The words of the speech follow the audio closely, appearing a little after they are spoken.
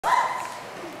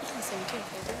same too,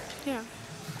 isn't it? Yeah.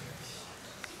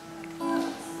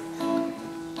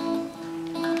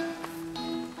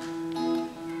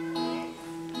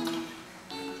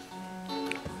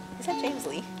 Is that James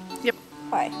Lee? Yep.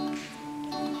 Why?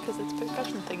 Because it's a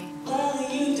percussion thingy. Well,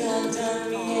 you done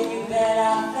me and you bet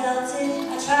I felt it.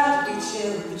 I tried to be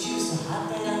chill, but you so hot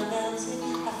that I melted.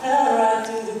 I fell right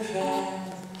through the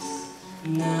cracks.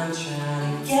 Now I'm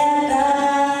trying to get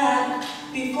back.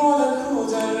 Before the cool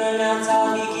done run out,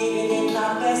 I'll be giving it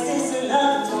my best. It's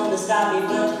nothing's gonna stop me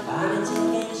but divine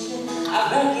intervention.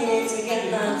 I reckon it to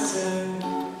get my turn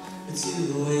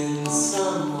to win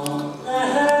some or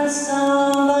learn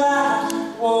some, but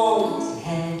I won't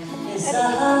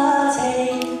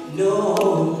hesitate no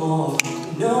more,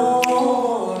 no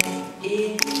more.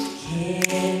 It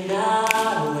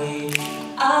cannot wait.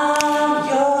 I'm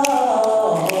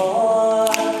yours.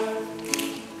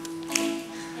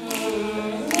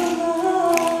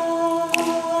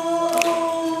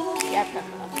 Yeah, I've got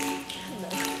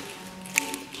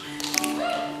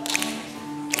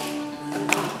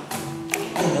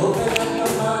And open up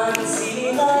your mind and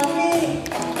see like me.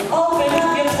 Open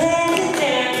up your plans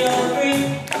and you're free.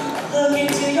 Look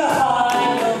into your heart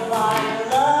and you'll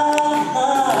find love,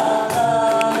 love,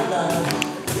 love,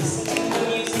 love. Listen to the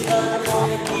music of the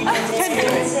moment, people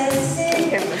dance and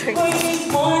sing. For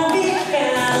she's one big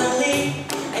family,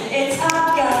 and it's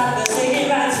our God to sing it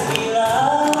right to me.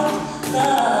 Love,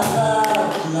 love,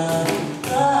 love,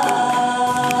 love,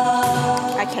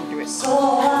 love. I can't do it.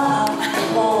 So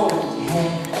I won't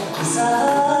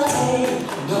hesitate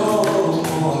no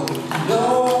more,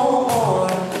 no more.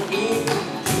 It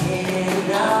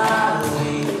cannot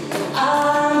wait.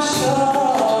 I'm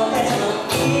sure there's no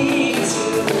need to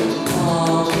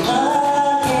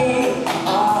complicate.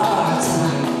 Our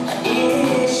time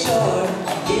is short.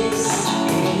 This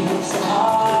is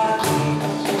our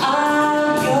day.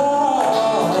 I'm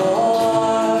yours.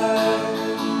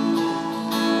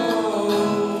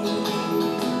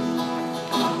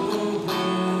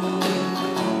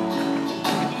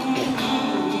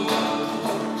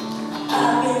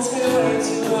 I've been spending way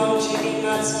too long checking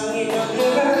my tongue in the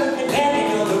mirror and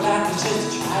bending over backwards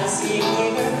just to try to see it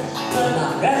clearer. But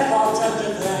my breath falls up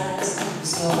the glass. There's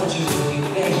so much room in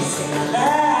your face and I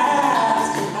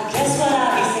laugh. I guess what I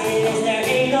be saying is there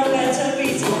ain't no better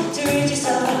reason to rid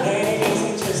yourself of vanities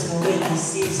and just go with the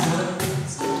season.